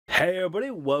Hey everybody,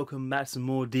 welcome back to some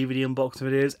more DVD unboxing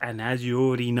videos, and as you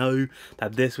already know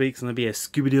that this week's going to be a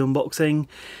Scooby-Doo unboxing,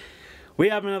 we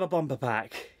have another bumper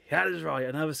pack. That is right,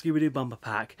 another Scooby-Doo bumper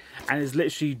pack, and it's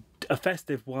literally a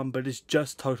festive one, but it's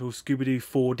just titled Scooby-Doo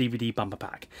 4 DVD bumper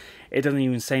pack. It doesn't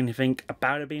even say anything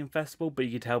about it being festival, but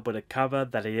you can tell by the cover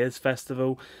that it is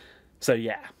festival, so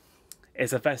yeah.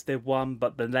 It's a festive one,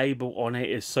 but the label on it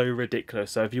is so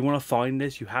ridiculous. So if you want to find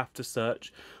this, you have to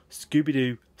search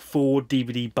Scooby-Doo 4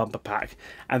 DVD bumper pack,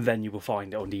 and then you will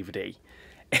find it on DVD.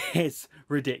 It's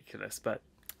ridiculous, but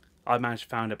I managed to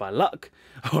find it by luck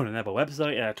on another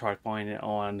website, and I tried to find it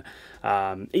on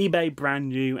eBay brand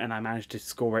new, and I managed to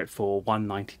score it for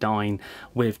 $1.99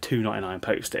 with $2.99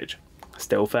 postage.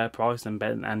 Still fair price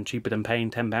and cheaper than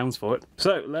paying £10 for it.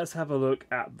 So let's have a look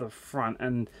at the front,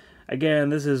 and again,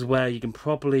 this is where you can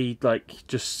probably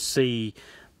just see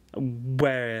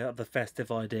where the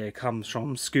festive idea comes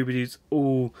from. Scooby-Doo's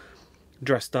all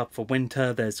dressed up for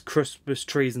winter. There's Christmas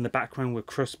trees in the background with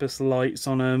Christmas lights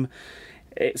on them.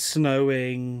 It's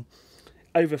snowing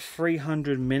over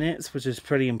 300 minutes, which is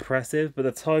pretty impressive, but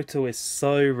the title is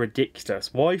so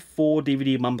ridiculous. Why 4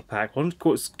 DVD bumper pack? Why don't you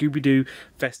call it Scooby-Doo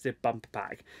Festive Bumper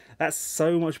Pack? That's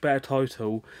so much better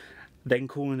title than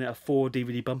calling it a 4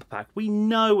 DVD bumper pack. We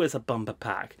know it's a bumper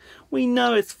pack. We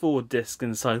know it's 4 discs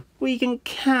inside. We can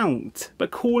count. But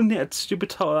calling it a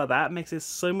stupid title like that makes it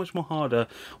so much more harder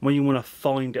when you want to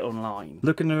find it online.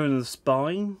 Looking in the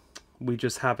spine, we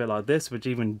just have it like this, which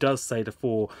even does say the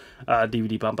 4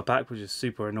 DVD bumper pack, which is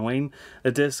super annoying.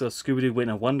 The discs are Scooby-Doo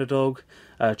Winter Wonder Dog,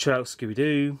 Chill Out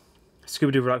Scooby-Doo,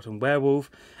 Scooby-Doo Reluctant Werewolf,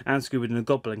 and Scooby-Doo the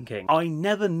Goblin King. I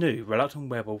never knew Reluctant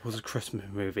Werewolf was a Christmas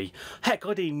movie. Heck,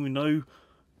 I didn't even know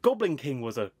Goblin King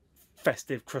was a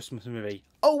festive Christmas movie.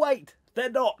 Oh wait, they're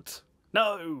not.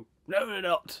 No, they're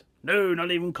not. No,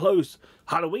 not even close.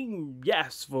 Halloween,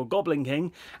 yes, for Goblin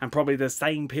King, and probably the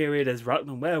same period as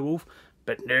Reluctant Werewolf.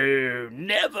 But no,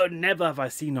 never have I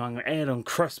seen one aired on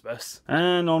Christmas.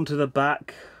 And onto the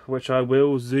back, which I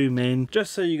will zoom in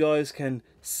just so you guys can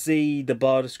see the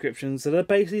bar descriptions. So they're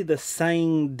basically the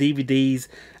same DVDs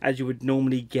as you would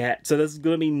normally get. So there's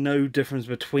going to be no difference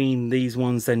between these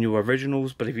ones than your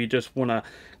originals. But if you just want a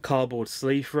cardboard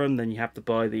sleeve for them, then you have to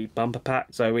buy the bumper pack.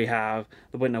 So we have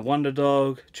the Winter Wonder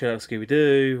Dog, Chill Out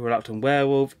Scooby-Doo, Reluctant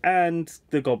Werewolf, and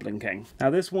the Goblin King. Now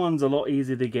this one's a lot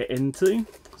easier to get into.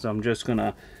 So I'm just going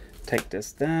to take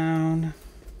this down.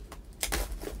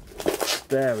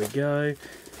 There we go.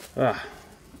 Ah,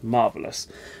 marvellous.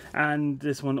 And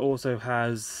this one also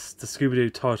has the Scooby-Doo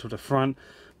title at the front,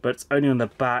 but it's only on the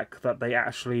back that they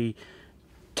actually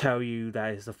tell you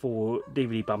that it's the 4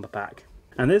 DVD bumper pack.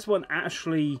 And this one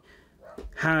actually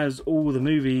has all the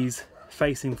movies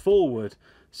facing forward,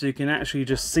 so you can actually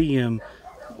just see them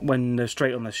when they're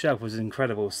straight on the shelf, which is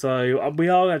incredible. So we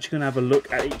are actually going to have a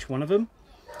look at each one of them,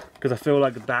 because I feel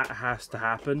like that has to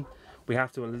happen. We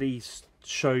have to at least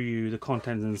show you the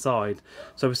contents inside.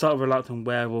 So we start with Reluctant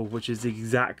Werewolf, which is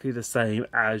exactly the same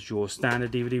as your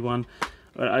standard DVD one.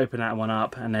 I'm going to open that one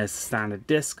up, and there's the standard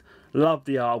disc. Love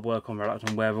the artwork on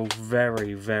Reluctant Werewolf,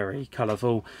 very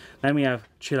colourful. Then we have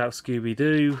Chill Out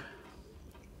Scooby-Doo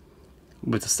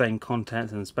with the same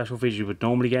contents and special features you would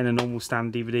normally get in a normal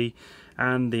standard DVD,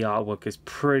 and the artwork is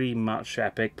pretty much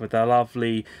epic with a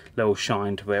lovely little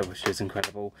shine to it, which is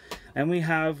incredible. And we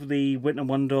have the Winter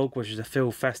Wonder Dog, which is a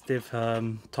Feel Festive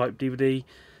type DVD.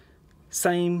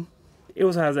 Same, it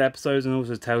also has episodes and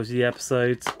also tells you the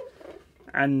episodes,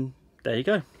 and there you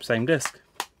go, same disc.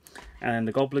 And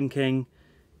the Goblin King,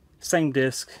 same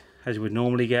disc as you would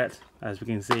normally get, as we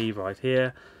can see right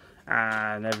here.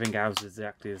 And everything else is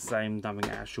exactly the same, nothing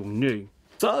actual new.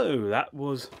 So that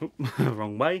was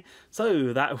wrong way.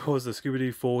 So that was the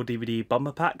Scooby-Doo 4 DVD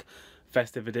bumper pack,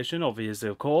 festive edition, obviously,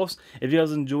 of course. If you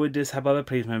guys enjoyed this, however,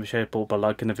 please remember to share it by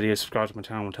liking the video, subscribe to my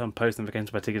channel, and turn post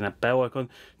notifications by ticking that bell icon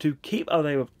to keep up to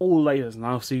date with all latest. And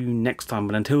I'll see you next time.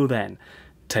 But until then,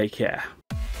 take care.